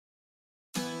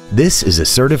This is a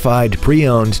certified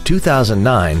pre-owned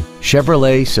 2009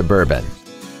 Chevrolet Suburban.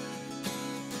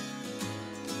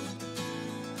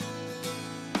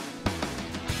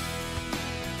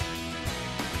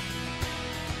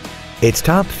 Its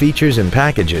top features and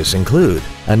packages include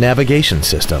a navigation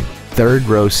system,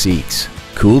 third-row seats,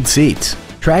 cooled seats,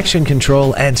 traction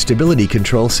control and stability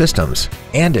control systems,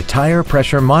 and a tire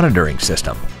pressure monitoring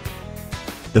system.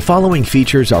 The following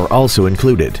features are also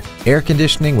included: air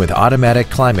conditioning with automatic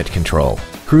climate control,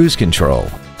 cruise control,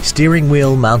 steering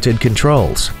wheel mounted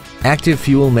controls, active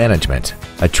fuel management,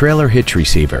 a trailer hitch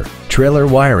receiver, trailer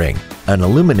wiring, an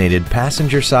illuminated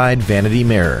passenger side vanity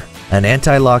mirror, an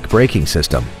anti-lock braking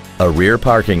system, a rear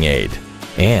parking aid,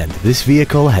 and this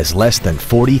vehicle has less than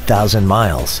 40,000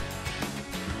 miles.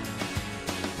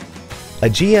 A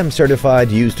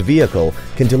GM-certified used vehicle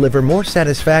can deliver more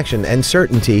satisfaction and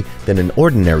certainty than an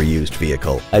ordinary used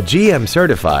vehicle. A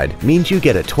GM-certified means you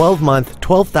get a 12-month,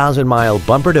 12,000-mile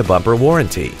bumper-to-bumper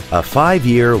warranty, a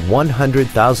 5-year,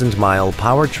 100,000-mile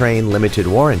powertrain limited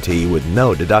warranty with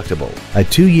no deductible, a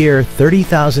 2-year,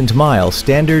 30,000-mile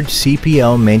standard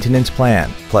CPO maintenance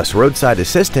plan, plus roadside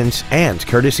assistance and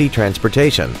courtesy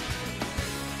transportation.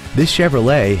 This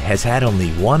Chevrolet has had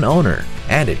only one owner,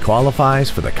 and it qualifies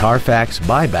for the Carfax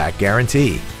buyback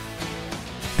guarantee.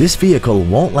 This vehicle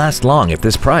won't last long at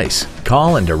this price.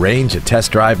 Call and arrange a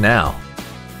test drive now.